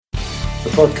the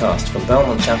podcast from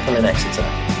Belmont Chapel in Exeter,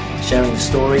 sharing the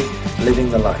story, living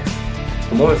the life.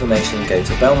 For more information, go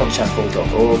to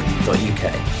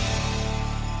belmontchapel.org.uk.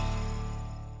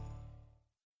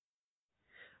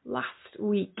 Last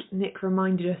week, Nick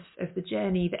reminded us of the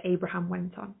journey that Abraham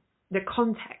went on, the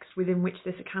context within which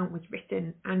this account was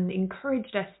written, and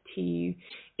encouraged us to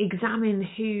examine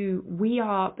who we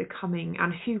are becoming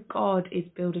and who God is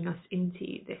building us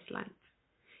into this Lent.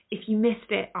 If you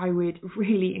missed it, I would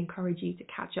really encourage you to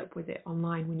catch up with it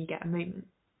online when you get a moment.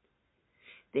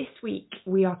 This week,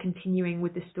 we are continuing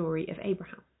with the story of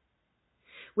Abraham.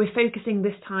 We're focusing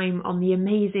this time on the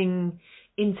amazing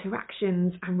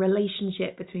interactions and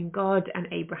relationship between God and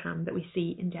Abraham that we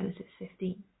see in Genesis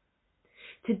 15.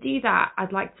 To do that,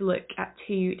 I'd like to look at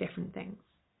two different things: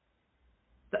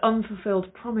 the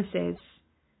unfulfilled promises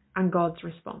and God's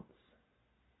response.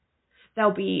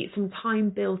 There'll be some time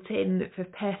built in for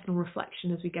personal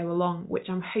reflection as we go along, which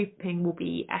I'm hoping will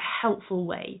be a helpful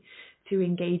way to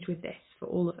engage with this for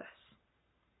all of us.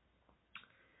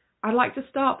 I'd like to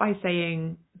start by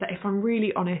saying that if I'm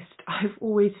really honest, I've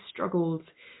always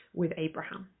struggled with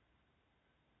Abraham.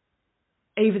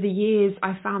 Over the years,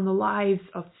 I found the lives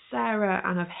of Sarah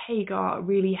and of Hagar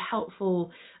really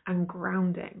helpful and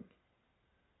grounding.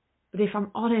 But if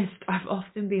I'm honest, I've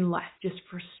often been left just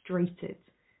frustrated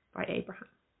by Abraham.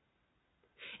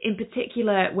 In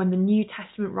particular, when the New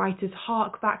Testament writers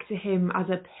hark back to him as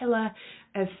a pillar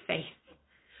of faith,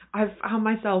 I've found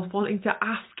myself wanting to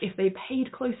ask if they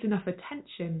paid close enough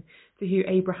attention to who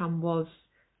Abraham was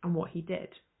and what he did,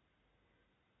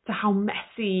 to how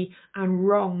messy and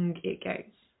wrong it goes,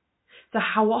 to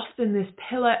how often this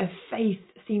pillar of faith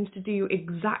seems to do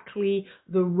exactly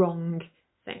the wrong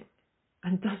thing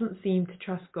and doesn't seem to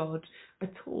trust God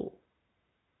at all.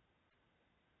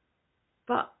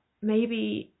 But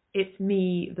maybe it's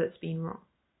me that's been wrong.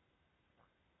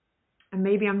 And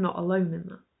maybe I'm not alone in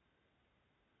that.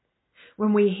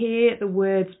 When we hear the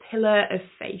words pillar of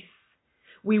faith,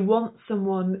 we want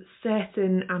someone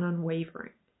certain and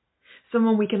unwavering,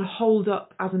 someone we can hold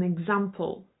up as an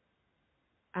example.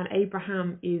 And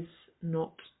Abraham is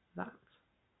not that.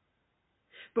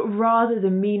 But rather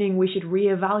than meaning we should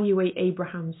reevaluate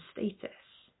Abraham's status,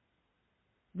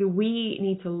 do we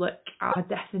need to look at a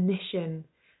definition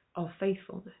of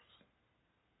faithfulness?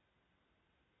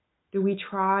 Do we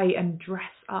try and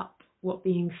dress up what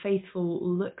being faithful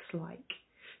looks like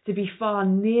to be far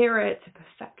nearer to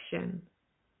perfection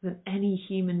than any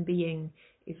human being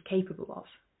is capable of?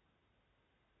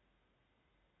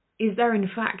 Is there in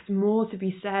fact more to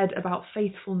be said about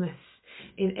faithfulness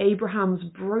in Abraham's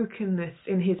brokenness,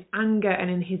 in his anger and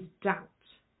in his doubt,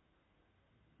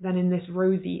 than in this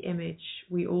rosy image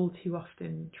we all too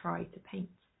often try to paint?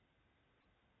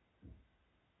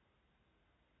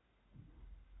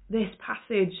 This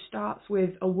passage starts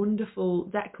with a wonderful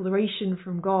declaration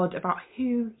from God about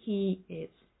who he is.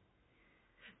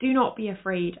 Do not be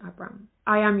afraid, Abram.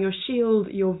 I am your shield,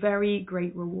 your very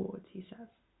great reward, he says.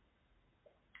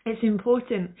 It's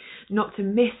important not to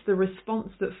miss the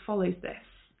response that follows this,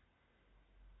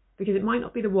 because it might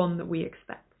not be the one that we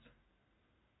expect.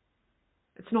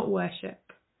 It's not worship.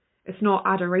 It's not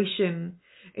adoration.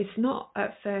 It's not,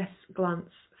 at first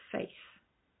glance, faith.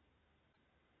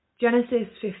 Genesis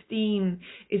 15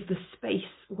 is the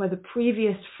space where the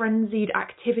previous frenzied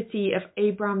activity of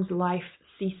Abram's life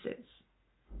ceases,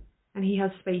 and he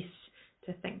has space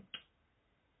to think.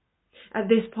 At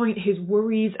this point, his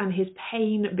worries and his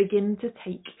pain begin to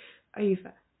take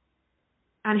over.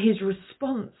 And his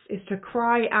response is to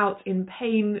cry out in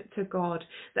pain to God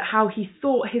that how he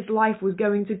thought his life was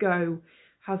going to go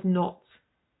has not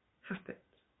happened.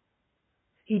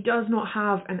 He does not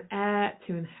have an heir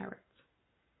to inherit.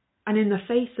 And in the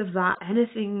face of that,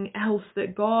 anything else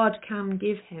that God can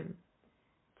give him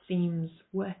seems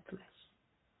worthless.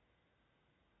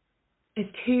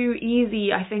 It's too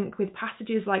easy, I think, with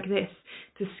passages like this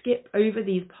to skip over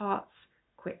these parts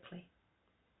quickly,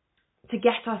 to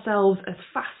get ourselves as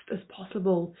fast as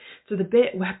possible to the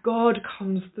bit where God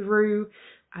comes through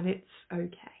and it's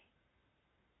okay.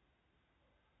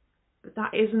 But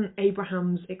that isn't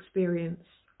Abraham's experience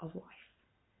of life.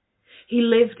 He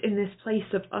lived in this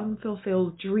place of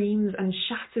unfulfilled dreams and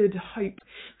shattered hope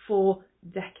for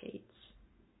decades.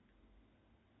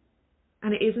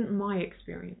 And it isn't my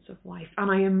experience of life, and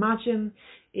I imagine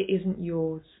it isn't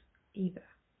yours either.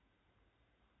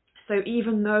 So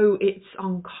even though it's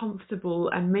uncomfortable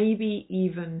and maybe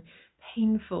even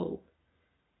painful,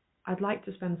 I'd like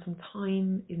to spend some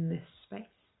time in this space.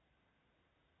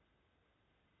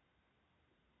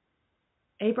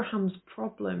 Abraham's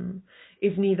problem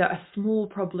is neither a small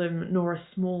problem nor a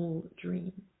small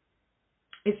dream.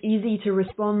 It's easy to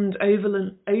respond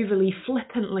overly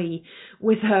flippantly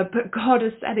with her, but God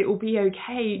has said it will be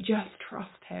okay, just trust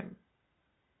him.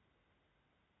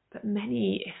 But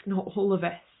many, if not all of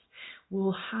us,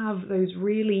 will have those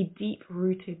really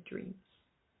deep-rooted dreams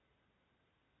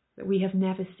that we have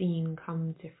never seen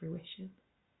come to fruition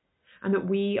and that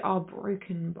we are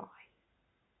broken by.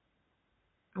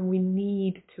 And we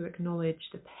need to acknowledge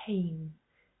the pain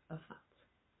of that,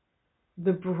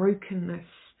 the brokenness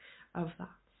of that,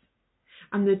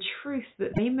 and the truth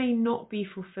that they may not be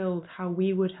fulfilled how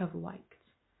we would have liked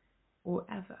or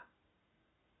ever.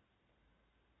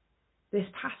 This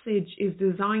passage is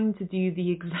designed to do the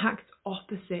exact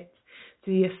opposite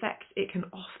to the effect it can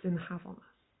often have on us.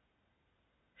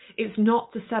 It's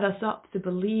not to set us up to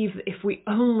believe that if we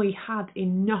only had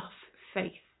enough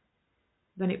faith,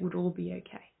 then it would all be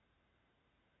okay.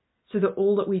 So that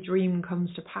all that we dream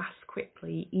comes to pass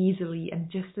quickly, easily,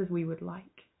 and just as we would like.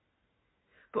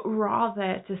 But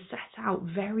rather to set out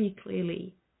very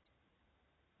clearly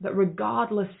that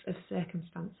regardless of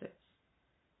circumstances,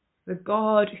 the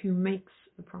God who makes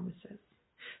the promises,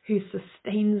 who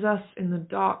sustains us in the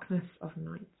darkness of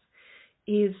night,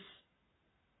 is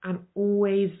and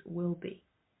always will be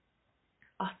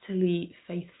utterly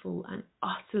faithful and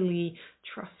utterly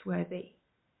trustworthy.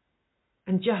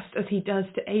 And just as he does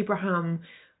to Abraham,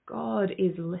 God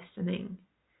is listening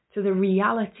to the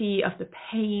reality of the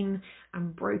pain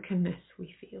and brokenness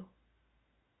we feel.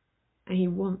 And he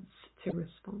wants to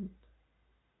respond.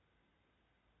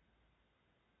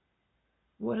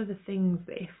 What are the things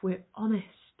that, if we're honest,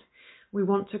 we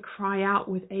want to cry out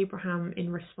with Abraham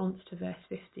in response to verse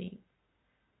 15?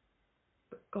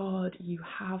 But God, you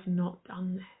have not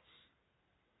done this.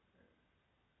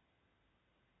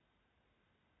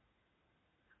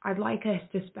 I'd like us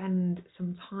to spend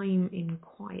some time in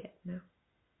quiet now,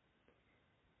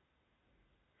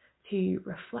 to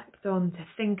reflect on, to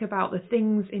think about the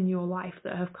things in your life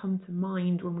that have come to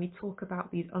mind when we talk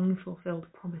about these unfulfilled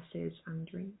promises and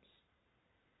dreams.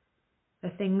 The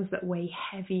things that weigh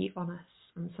heavy on us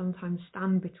and sometimes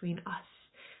stand between us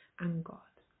and God.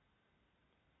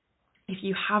 If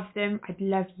you have them, I'd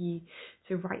love you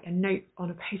to write a note on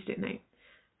a post-it note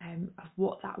of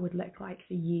what that would look like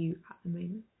for you at the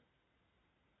moment.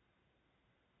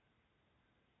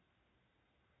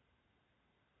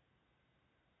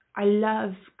 I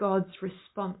love God's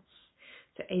response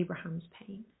to Abraham's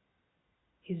pain,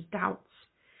 his doubts,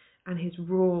 and his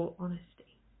raw honesty.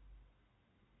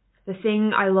 The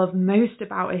thing I love most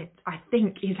about it, I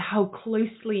think, is how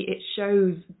closely it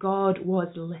shows God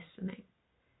was listening.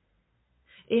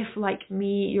 If, like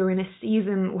me, you're in a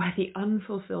season where the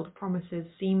unfulfilled promises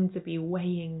seem to be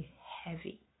weighing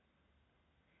heavy,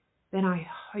 then I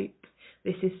hope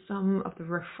this is some of the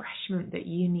refreshment that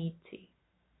you need to.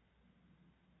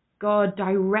 God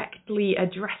directly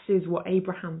addresses what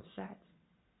Abraham said.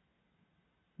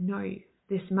 No,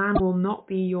 this man will not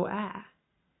be your heir.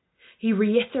 He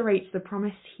reiterates the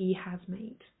promise he has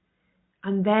made.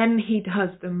 And then he does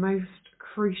the most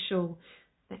crucial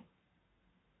thing.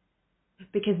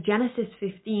 Because Genesis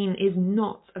 15 is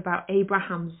not about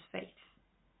Abraham's faith,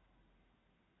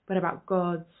 but about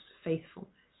God's faithfulness.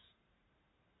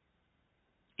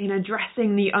 In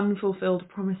addressing the unfulfilled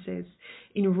promises,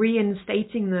 in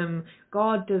reinstating them,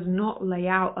 God does not lay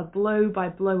out a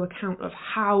blow-by-blow account of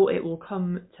how it will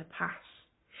come to pass.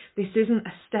 This isn't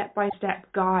a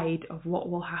step-by-step guide of what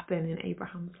will happen in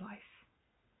Abraham's life.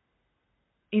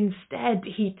 Instead,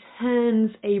 he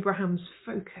turns Abraham's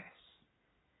focus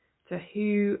to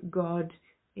who God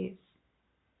is.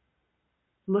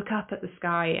 Look up at the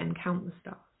sky and count the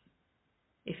stars,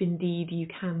 if indeed you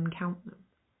can count them.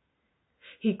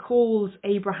 He calls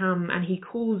Abraham and he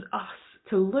calls us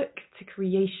to look to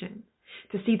creation,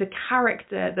 to see the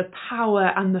character, the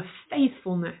power, and the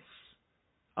faithfulness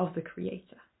of the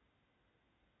Creator.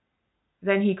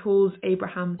 Then he calls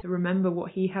Abraham to remember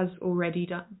what he has already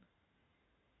done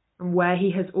and where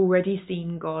he has already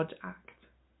seen God act.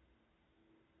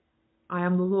 I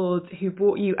am the Lord who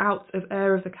brought you out of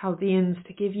Ur of the Chaldeans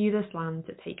to give you this land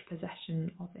to take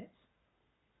possession of it.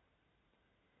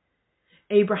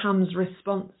 Abraham's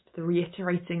response to the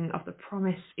reiterating of the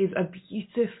promise is a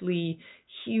beautifully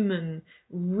human,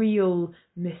 real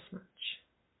mismatch.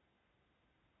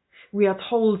 We are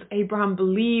told Abraham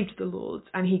believed the Lord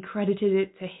and he credited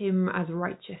it to him as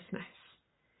righteousness.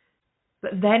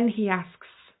 But then he asks,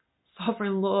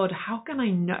 Sovereign Lord, how can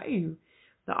I know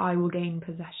that I will gain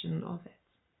possession of it?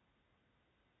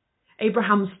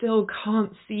 Abraham still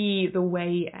can't see the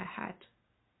way ahead.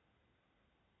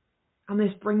 And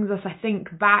this brings us, I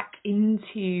think, back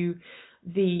into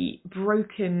the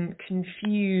broken,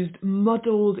 confused,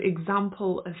 muddled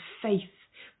example of faith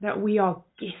that we are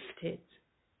gifted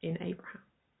in Abraham.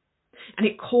 And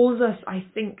it calls us, I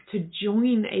think, to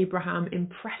join Abraham in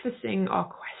prefacing our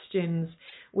questions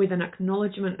with an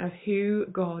acknowledgement of who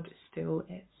God still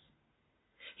is.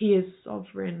 He is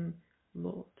sovereign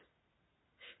Lord.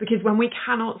 Because when we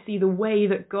cannot see the way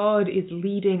that God is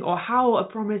leading or how a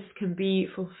promise can be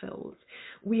fulfilled,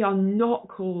 we are not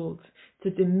called to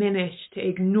diminish, to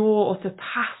ignore, or to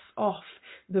pass off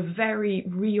the very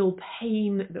real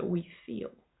pain that we feel.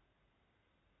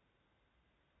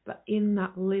 But in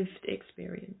that lived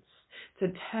experience,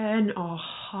 to turn our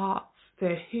hearts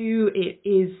to who it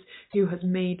is who has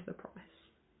made the promise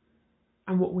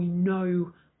and what we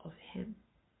know of him.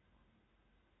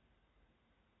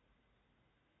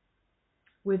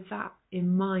 With that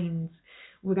in mind,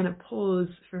 we're going to pause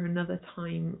for another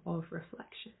time of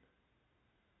reflection.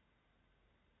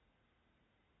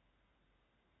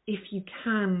 If you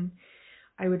can,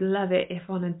 I would love it if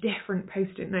on a different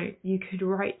post-it note you could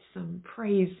write some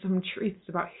praise, some truths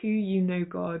about who you know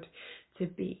God to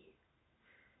be.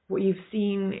 What you've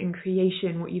seen in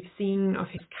creation, what you've seen of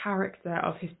his character,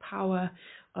 of his power,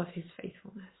 of his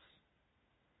faithfulness.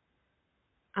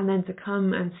 And then to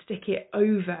come and stick it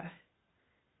over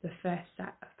the first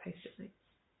set of post-it notes.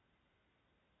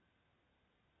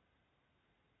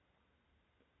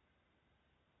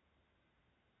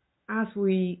 As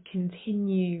we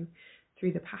continue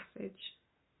through the passage,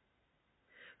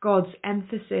 God's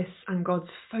emphasis and God's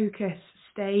focus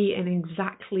stay in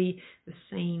exactly the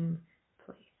same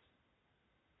place.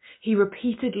 He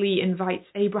repeatedly invites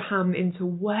Abraham into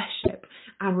worship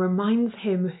and reminds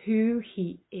him who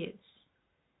he is.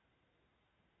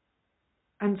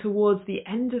 And towards the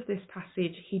end of this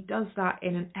passage, he does that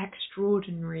in an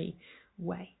extraordinary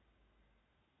way.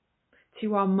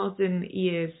 To our modern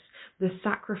ears, the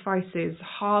sacrifices,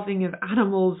 halving of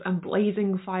animals and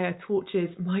blazing fire torches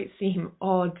might seem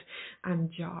odd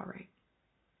and jarring.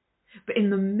 But in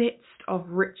the midst of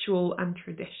ritual and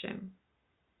tradition,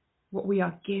 what we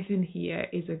are given here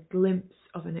is a glimpse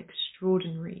of an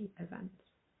extraordinary event.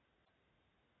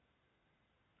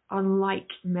 Unlike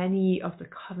many of the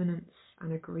covenants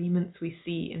and agreements we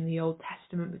see in the Old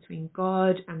Testament between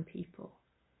God and people,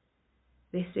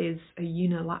 this is a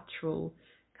unilateral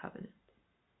covenant.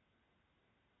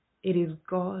 It is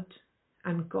God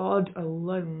and God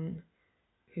alone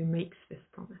who makes this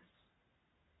promise.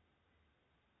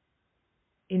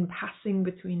 In passing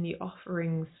between the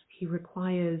offerings, he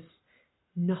requires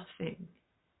nothing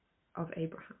of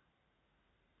Abraham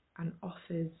and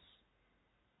offers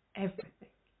everything.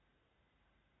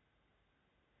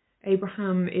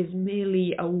 Abraham is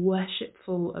merely a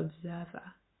worshipful observer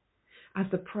as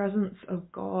the presence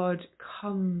of God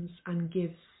comes and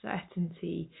gives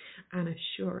certainty and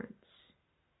assurance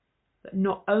that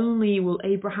not only will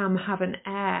Abraham have an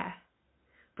heir,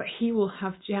 but he will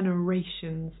have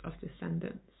generations of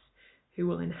descendants who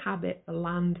will inhabit the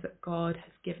land that God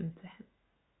has given to him.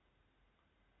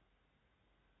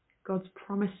 God's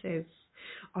promises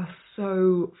are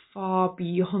so far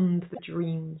beyond the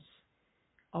dreams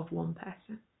of one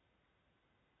person.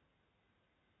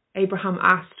 Abraham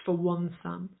asked for one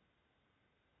son.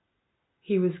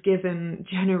 He was given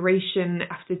generation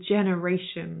after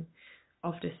generation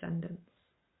of descendants.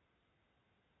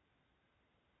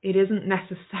 It isn't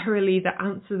necessarily the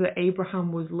answer that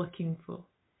Abraham was looking for,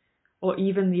 or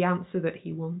even the answer that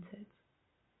he wanted.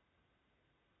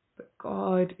 But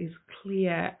God is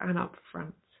clear and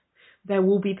upfront. There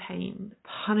will be pain,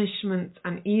 punishment,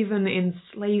 and even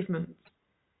enslavement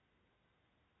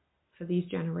for these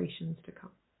generations to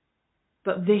come.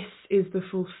 But this is the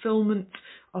fulfillment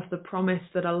of the promise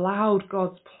that allowed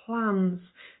God's plans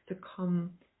to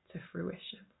come to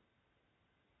fruition.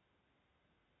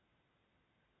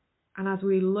 And as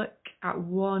we look at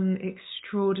one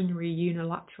extraordinary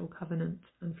unilateral covenant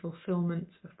and fulfillment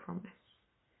of promise,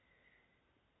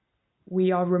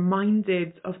 we are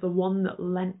reminded of the one that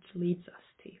Lent leads us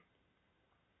to.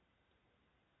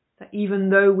 That even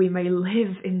though we may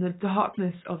live in the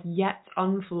darkness of yet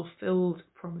unfulfilled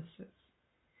promises,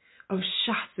 of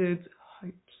shattered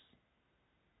hopes,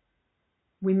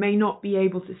 we may not be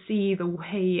able to see the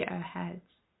way ahead.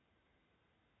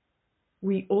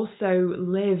 We also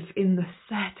live in the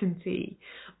certainty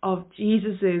of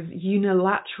Jesus'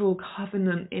 unilateral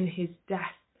covenant in his death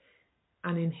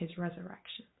and in his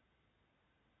resurrection.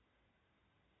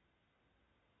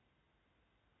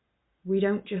 We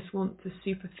don't just want to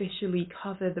superficially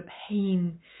cover the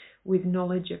pain with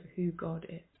knowledge of who God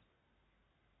is.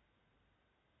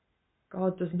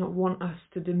 God does not want us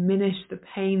to diminish the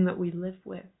pain that we live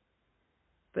with,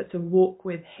 but to walk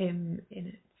with him in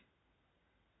it.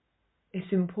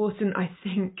 It's important, I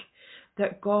think,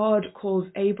 that God calls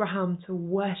Abraham to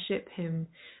worship him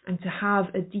and to have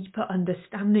a deeper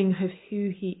understanding of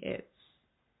who he is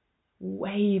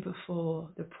way before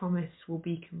the promise will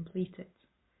be completed.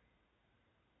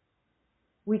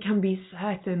 We can be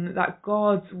certain that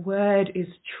God's word is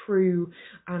true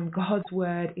and God's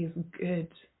word is good.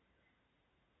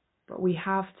 But we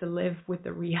have to live with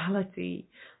the reality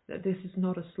that this is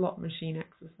not a slot machine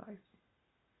exercise.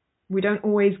 We don't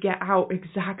always get out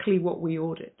exactly what we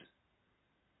ordered.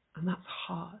 And that's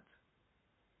hard.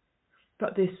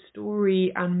 But this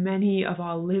story and many of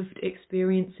our lived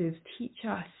experiences teach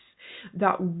us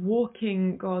that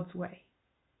walking God's way,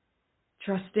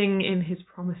 trusting in his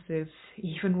promises,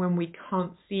 even when we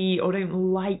can't see or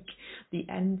don't like the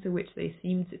end to which they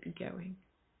seem to be going,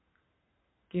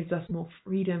 gives us more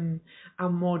freedom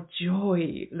and more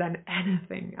joy than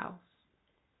anything else.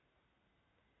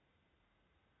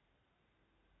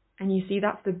 And you see,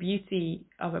 that's the beauty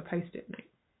of a post-it note.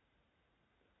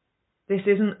 This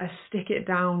isn't a stick it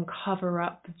down, cover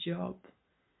up job.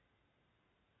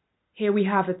 Here we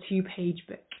have a 2-page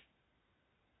book.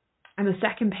 And the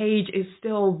second page is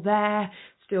still there,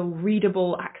 still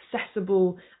readable,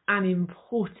 accessible, and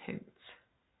important.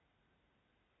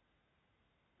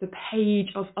 The page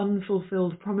of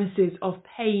unfulfilled promises, of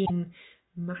pain,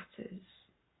 matters.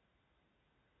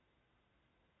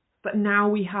 But now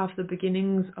we have the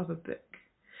beginnings of a book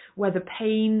where the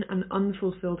pain and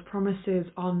unfulfilled promises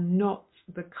are not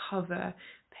the cover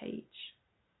page.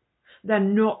 They're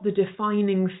not the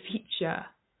defining feature,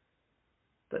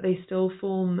 but they still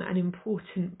form an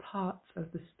important part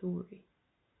of the story.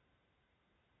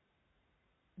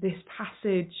 This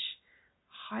passage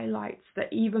highlights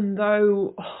that even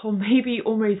though, or maybe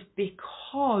almost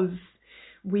because,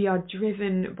 we are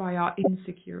driven by our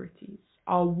insecurities,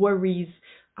 our worries,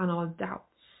 and our doubts,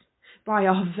 by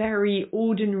our very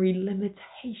ordinary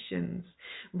limitations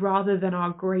rather than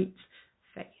our great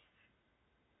faith,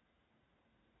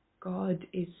 God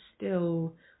is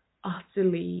still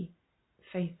utterly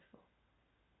faithful.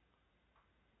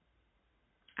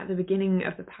 At the beginning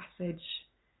of the passage,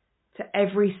 to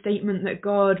every statement that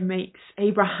God makes,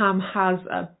 Abraham has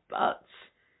a but.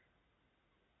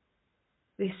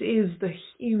 This is the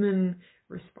human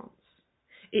response.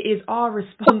 It is our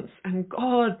response, and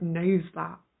God knows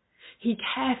that. He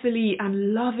carefully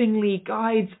and lovingly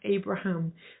guides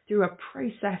Abraham through a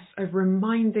process of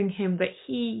reminding him that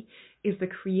he is the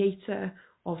creator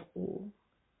of all.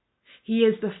 He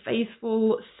is the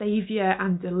faithful Saviour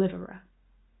and Deliverer,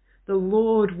 the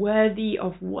Lord worthy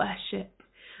of worship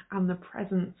and the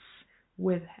presence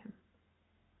with him.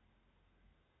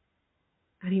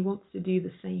 And he wants to do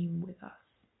the same with us.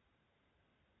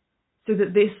 So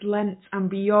that this Lent and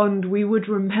beyond, we would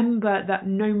remember that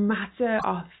no matter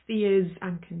our fears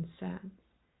and concerns,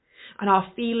 and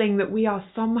our feeling that we are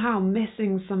somehow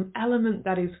missing some element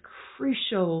that is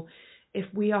crucial if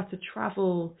we are to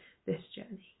travel this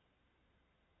journey,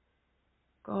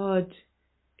 God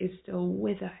is still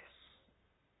with us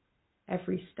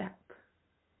every step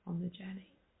on the journey.